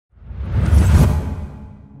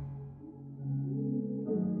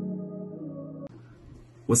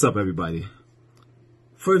What's up, everybody?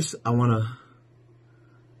 First, I'm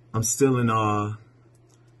still in awe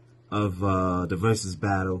of the versus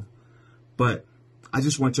battle, but I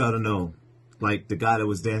just want y'all to know, like the guy that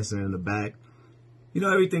was dancing in the back,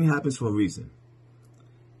 everything happens for a reason.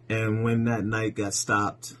 And when that night got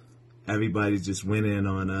stopped, everybody just went in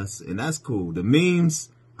on us, and that's cool. The memes,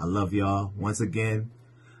 I love y'all once again,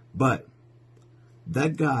 but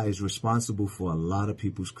that guy is responsible for a lot of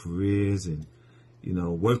people's careers and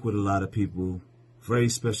work with a lot of people. Very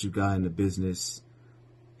special guy in the business.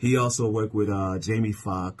 He also worked with Jamie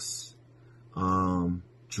Foxx,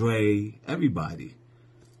 Dre, everybody.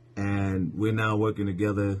 And we're now working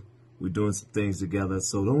together. We're doing some things together.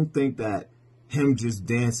 So don't think that him just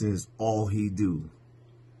dancing is all he do.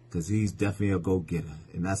 Because he's definitely a go-getter.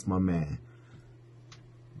 And that's my man.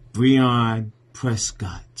 Breyon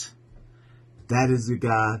Prescott. That is the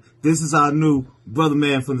guy. This is our new brother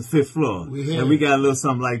man from the 5th floor. And we got a little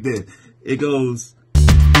something like this. It goes...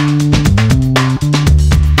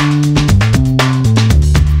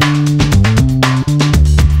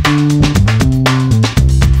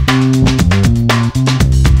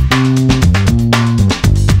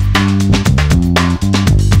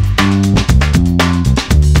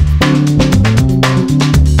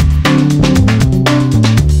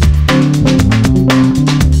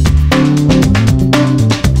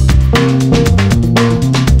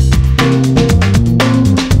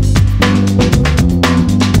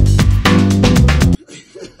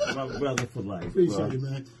 brother for life. Appreciate it,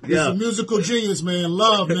 man. Yeah. It's a musical genius, man.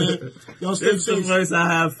 Love, man. Y'all stay safe. It's the first I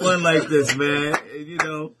have fun like this, man.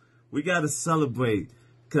 And, we got to celebrate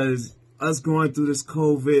because us going through this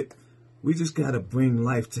COVID, we just got to bring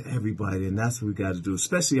life to everybody, and that's what we got to do,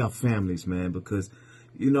 especially our families, man, because,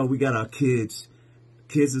 we got our kids.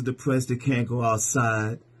 Kids are depressed. They can't go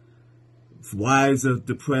outside. Wives are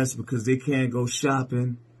depressed because they can't go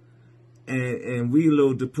shopping. And we a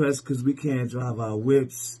little depressed because we can't drive our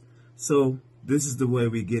whips. So this is the way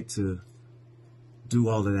we get to do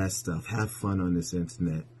all of that stuff. Have fun on this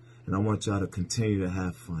internet. And I want y'all to continue to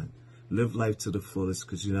have fun. Live life to the fullest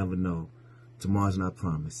because you never know. Tomorrow's not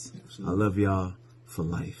promised. Absolutely. I love y'all for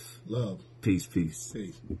life. Love. Peace, peace.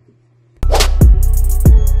 Peace.